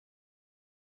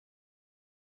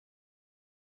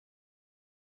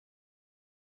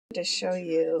To show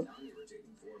you,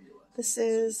 this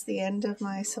is the end of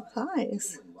my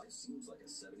supplies.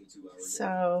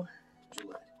 So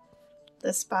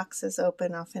this box is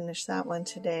open. I'll finish that one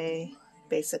today,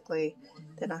 basically.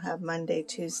 Then I'll have Monday,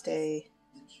 Tuesday,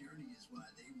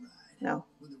 no,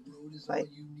 like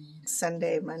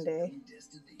Sunday, Monday,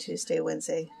 Tuesday,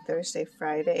 Wednesday, Thursday,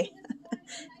 Friday.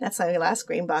 That's my last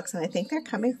green box, and I think they're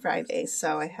coming Friday,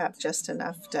 so I have just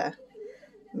enough to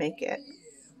make it.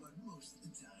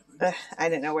 I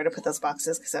didn't know where to put those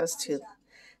boxes because I was too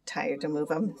tired to move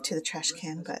them to the trash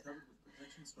can, but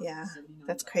yeah,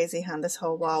 that's crazy, huh? This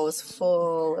whole wall was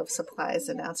full of supplies,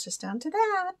 and now it's just down to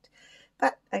that.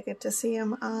 But I get to see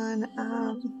them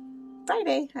on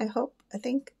Friday, I hope. I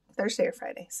think Thursday or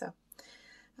Friday, so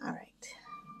all right.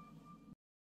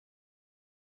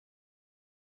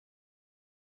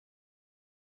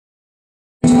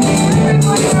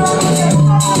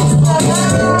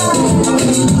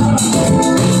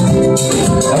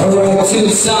 Alright,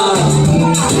 Tucson,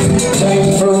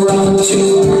 time for round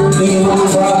two. Me on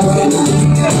rockin',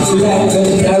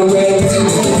 laughing direct.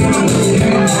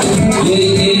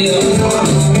 Yeah.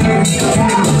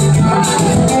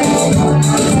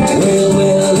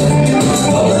 Well,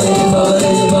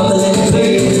 bubbling,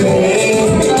 baby.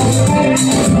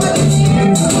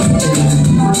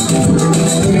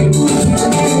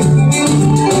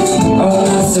 Oh,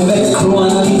 that's a bit cool on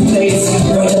the place.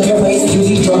 Right up your waist to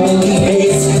the drum and the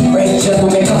bass. Red gel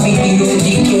make a feel in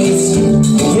the case.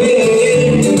 Yeah.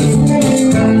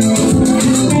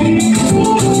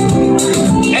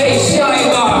 Hey,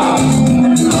 Shiva.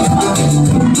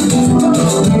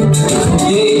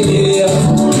 Yeah.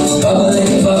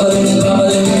 Bubbling,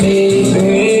 baby.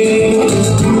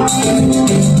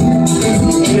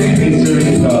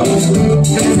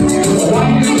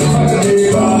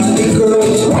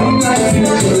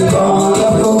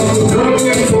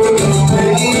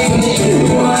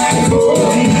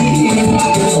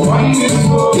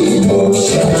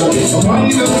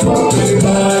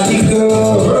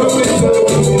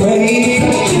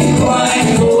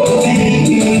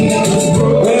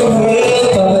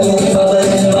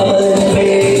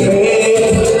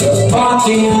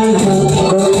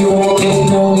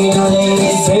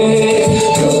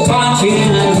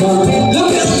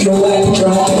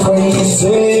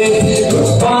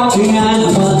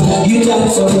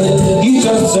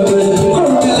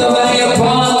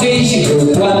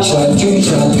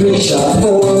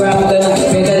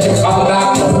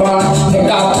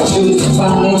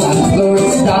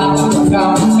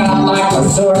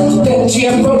 Then she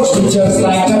approached me just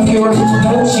like a cure.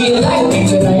 No, she liked me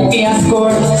tonight, me I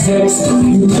scored 6.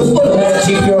 Beautiful, that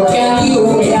she broke and you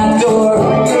me adore.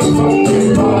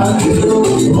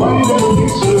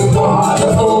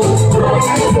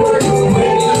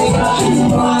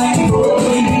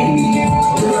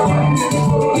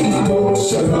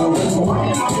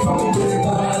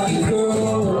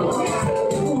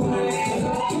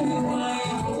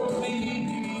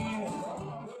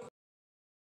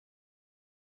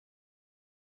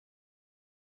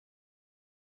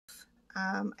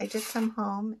 I did come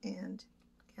home, and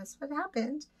guess what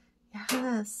happened?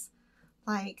 Yes,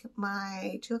 like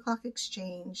my 2 o'clock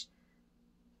exchange,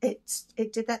 it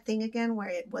did that thing again where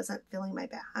it wasn't filling my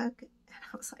bag, and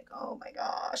I was like, oh my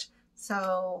gosh.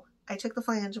 So I took the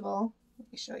flangeable.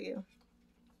 Let me show you.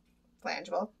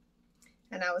 Flangeable.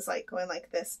 And I was like going like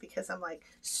this because I'm like,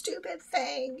 stupid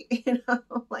thing,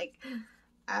 like,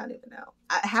 I don't even know.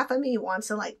 Half of me wants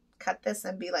to like cut this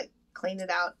and be like, clean it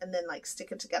out and then like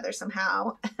stick it together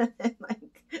somehow. And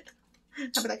like,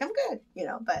 I'll be like, I'm good,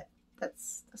 but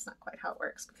that's not quite how it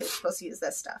works because you're supposed to use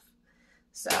this stuff.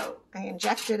 So I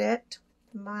injected it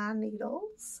with my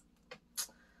needles,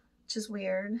 which is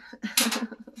weird. So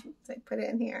I put it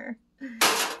in here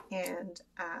and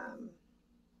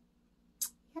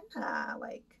yeah,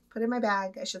 like put it in my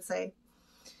bag, I should say.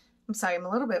 I'm sorry, I'm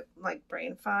a little bit like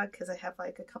brain fog because I have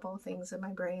like a couple of things in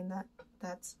my brain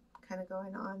that's kind of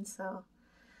going on. So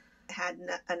I had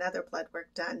another blood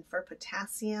work done for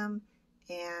potassium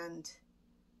and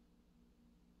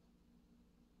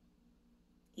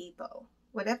EPO,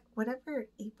 whatever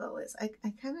EPO is. I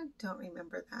kind of don't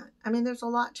remember that. I mean, there's a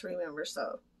lot to remember,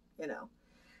 so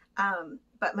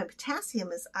but my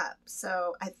potassium is up.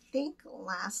 So I think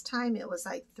last time it was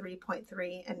like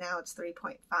 3.3 and now it's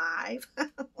 3.5.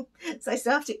 So I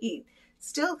still have to eat,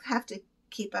 still have to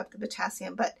keep up the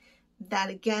potassium, but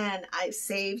that again, I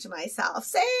saved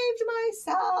myself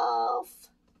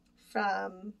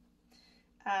from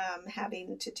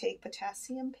having to take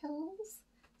potassium pills.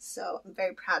 So I'm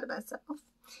very proud of myself.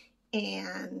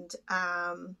 And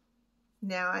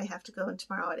now I have to go in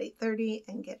tomorrow at 8:30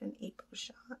 and get an EPO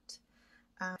shot.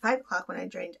 5 o'clock when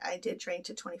I did drain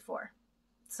to 24.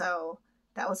 So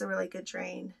that was a really good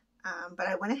drain. But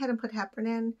I went ahead and put heparin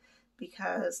in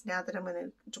because now that I'm going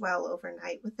to dwell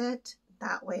overnight with it,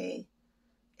 that way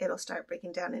it'll start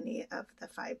breaking down any of the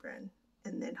fibrin.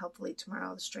 And then hopefully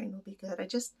tomorrow the strain will be good.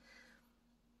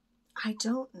 I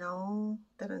don't know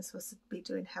that I'm supposed to be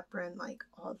doing heparin like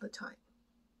all the time.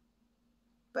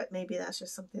 But maybe that's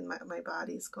just something my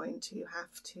body's going to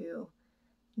have to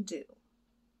do.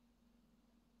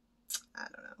 I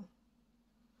don't know.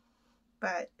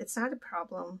 But it's not a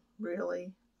problem,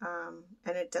 really. And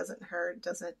it doesn't hurt,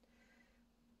 doesn't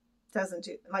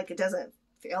do, like, it doesn't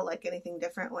feel like anything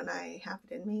different when I have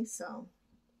it in me. So,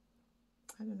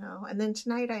 I don't know. And then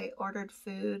tonight I ordered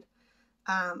food.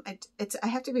 I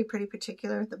have to be pretty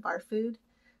particular with the bar food,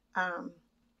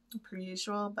 per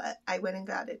usual, but I went and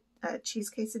got a cheese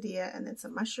quesadilla and then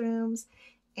some mushrooms,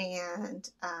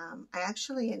 and I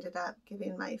actually ended up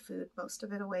giving my food, most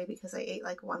of it, away because I ate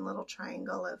like one little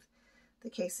triangle of the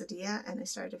quesadilla and I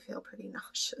started to feel pretty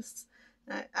nauseous.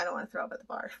 And I don't want to throw up at the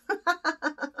bar.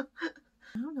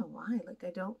 I don't know why. Like,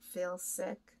 I don't feel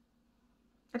sick.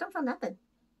 I don't feel nothing.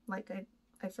 Like,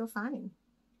 I feel fine.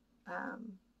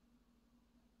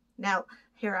 Now,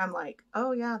 here I'm like,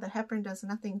 oh yeah, the heparin does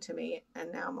nothing to me.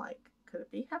 And now I'm like, could it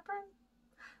be heparin?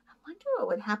 I wonder what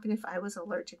would happen if I was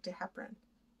allergic to heparin.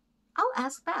 I'll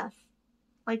ask Beth.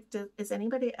 Like, is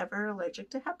anybody ever allergic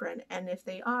to heparin? And if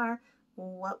they are,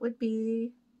 what would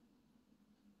be,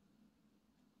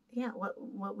 yeah,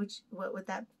 what would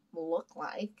that look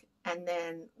like? And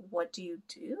then what do you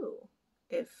do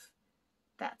if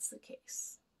that's the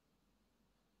case?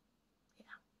 Yeah,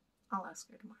 I'll ask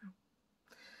her tomorrow.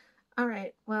 All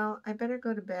right, well, I better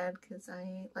go to bed because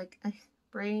I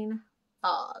brain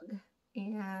fog,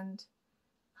 and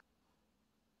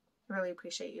I really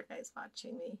appreciate you guys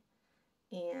watching me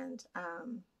and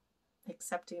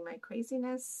accepting my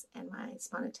craziness and my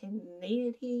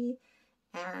spontaneity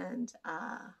and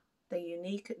the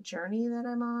unique journey that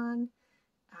I'm on,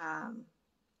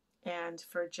 and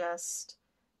for just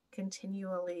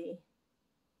continually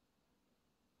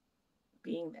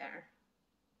being there.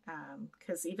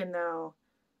 Because even though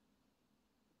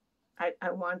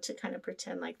I want to kind of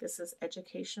pretend like this is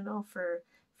educational for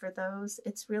those,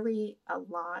 it's really a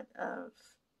lot of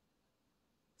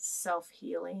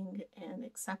self-healing and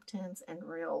acceptance and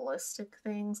realistic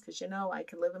things, because I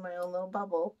could live in my own little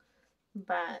bubble,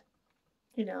 but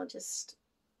just,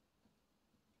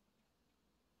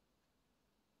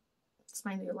 it's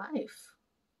my new life.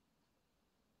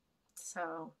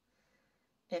 So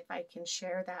if I can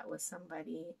share that with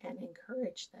somebody and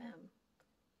encourage them,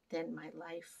 then my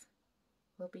life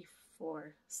will be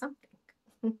for something.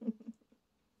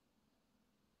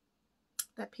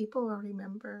 That people will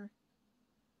remember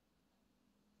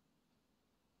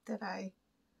that I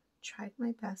tried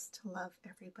my best to love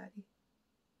everybody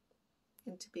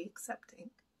and to be accepting.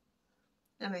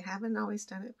 And I haven't always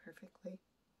done it perfectly.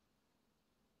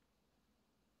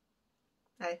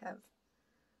 I have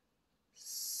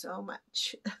so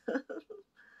much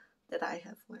that I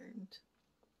have learned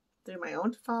through my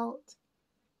own fault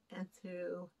and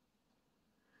through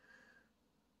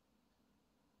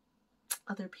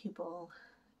other people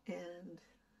and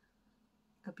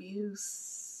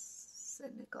abuse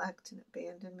and neglect and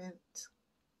abandonment.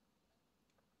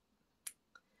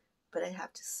 But I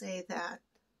have to say that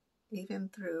even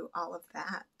through all of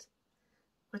that,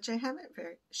 which I haven't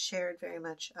shared very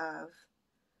much of,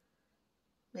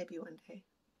 maybe one day,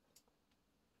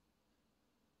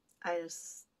 I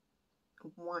just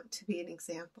want to be an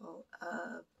example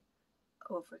of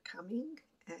overcoming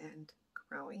and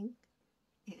growing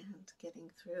and getting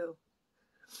through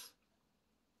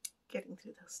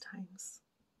those times,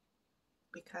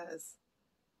 because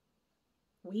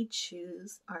we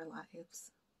choose our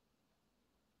lives.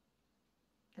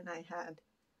 And I had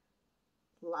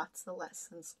lots of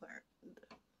lessons learned,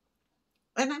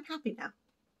 and I'm happy now.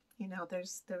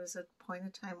 There was a point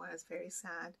in time where I was very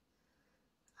sad,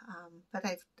 but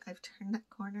I've turned that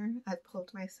corner. I've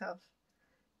pulled myself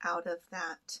out of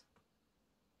that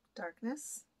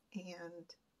darkness,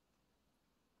 and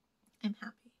I'm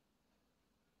happy.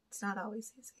 It's not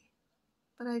always easy,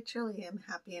 but I truly am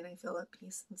happy, and I feel at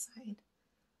peace inside.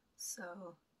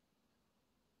 So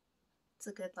it's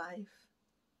a good life.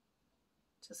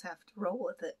 Just have to roll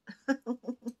with it.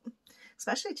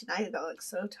 Especially tonight, I got like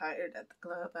so tired at the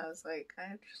club. I was like,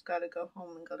 I just got to go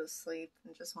home and go to sleep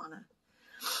and just want to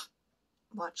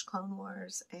watch Clone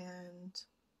Wars and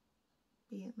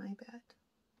be in my bed.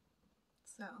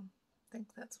 So I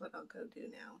think that's what I'll go do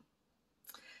now.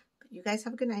 But you guys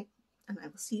have a good night, and I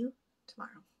will see you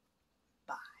tomorrow.